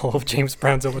mysteries. All of James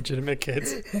Brown's illegitimate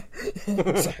kids.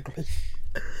 Exactly.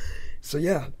 So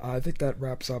yeah, I think that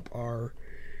wraps up our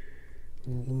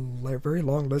very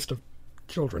long list of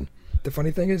children. The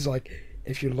funny thing is,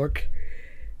 if you look,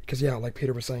 because like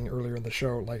Peter was saying earlier in the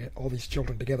show, all these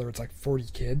children together, it's 40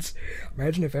 kids.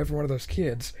 Imagine if every one of those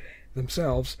kids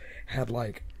themselves had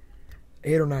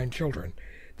 8 or 9 children.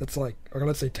 That's okay,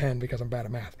 let's say 10 because I'm bad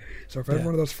at math. So if every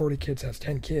one of those 40 kids has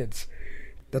 10 kids,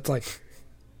 that's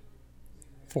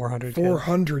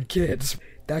 400 kids.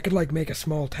 That could make a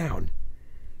small town.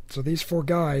 So these 4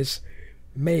 guys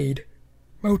made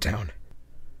Motown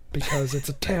because it's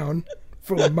a town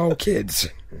full of Mo kids.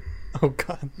 Oh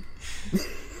God.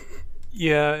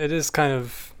 Yeah, it is kind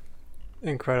of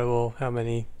incredible how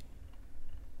many,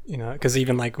 because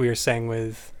even we were saying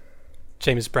with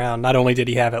James Brown, not only did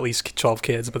he have at least 12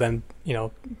 kids, but then,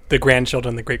 the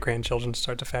grandchildren, the great-grandchildren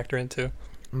start to factor into.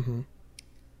 Mm-hmm.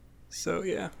 So,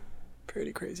 yeah,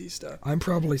 pretty crazy stuff. I'm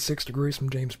probably 6 degrees from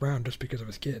James Brown just because of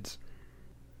his kids.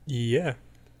 Yeah.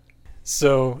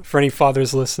 So, for any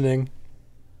fathers listening...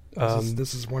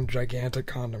 This is one gigantic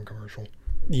condom commercial.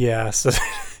 Yeah, so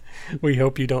we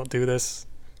hope you don't do this.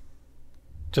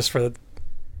 Just don't.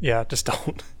 Just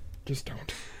don't.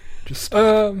 Just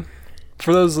stop.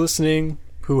 For those listening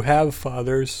who have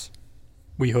fathers,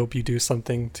 we hope you do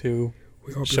something to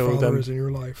show your father them. is in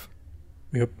your life.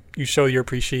 We hope you show your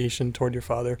appreciation toward your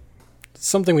father.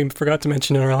 Something we forgot to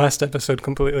mention in our last episode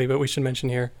completely, but we should mention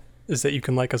here, is that you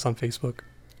can like us on Facebook.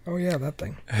 Oh yeah, that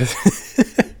thing.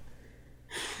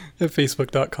 At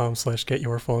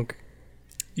facebook.com/getyourfunk.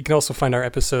 You can also find our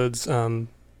episodes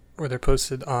where they're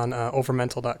posted on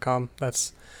overmental.com.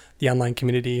 That's the online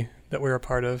community that we're a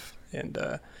part of. And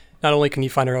not only can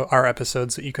you find our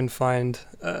episodes, but you can find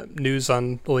news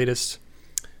on the latest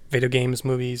video games,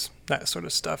 movies, that sort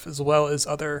of stuff, as well as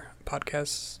other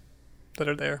podcasts that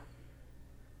are there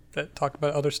that talk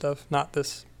about other stuff, not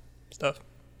this stuff.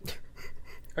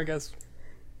 I guess.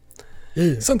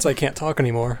 Yeah. Since I can't talk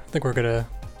anymore, I think we're gonna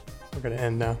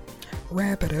end now.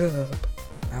 Wrap it up.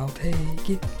 I'll take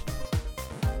it.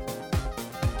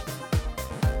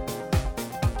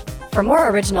 For more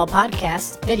original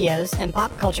podcasts, videos, and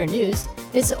pop culture news,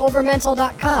 visit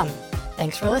overmental.com.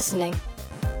 Thanks for listening.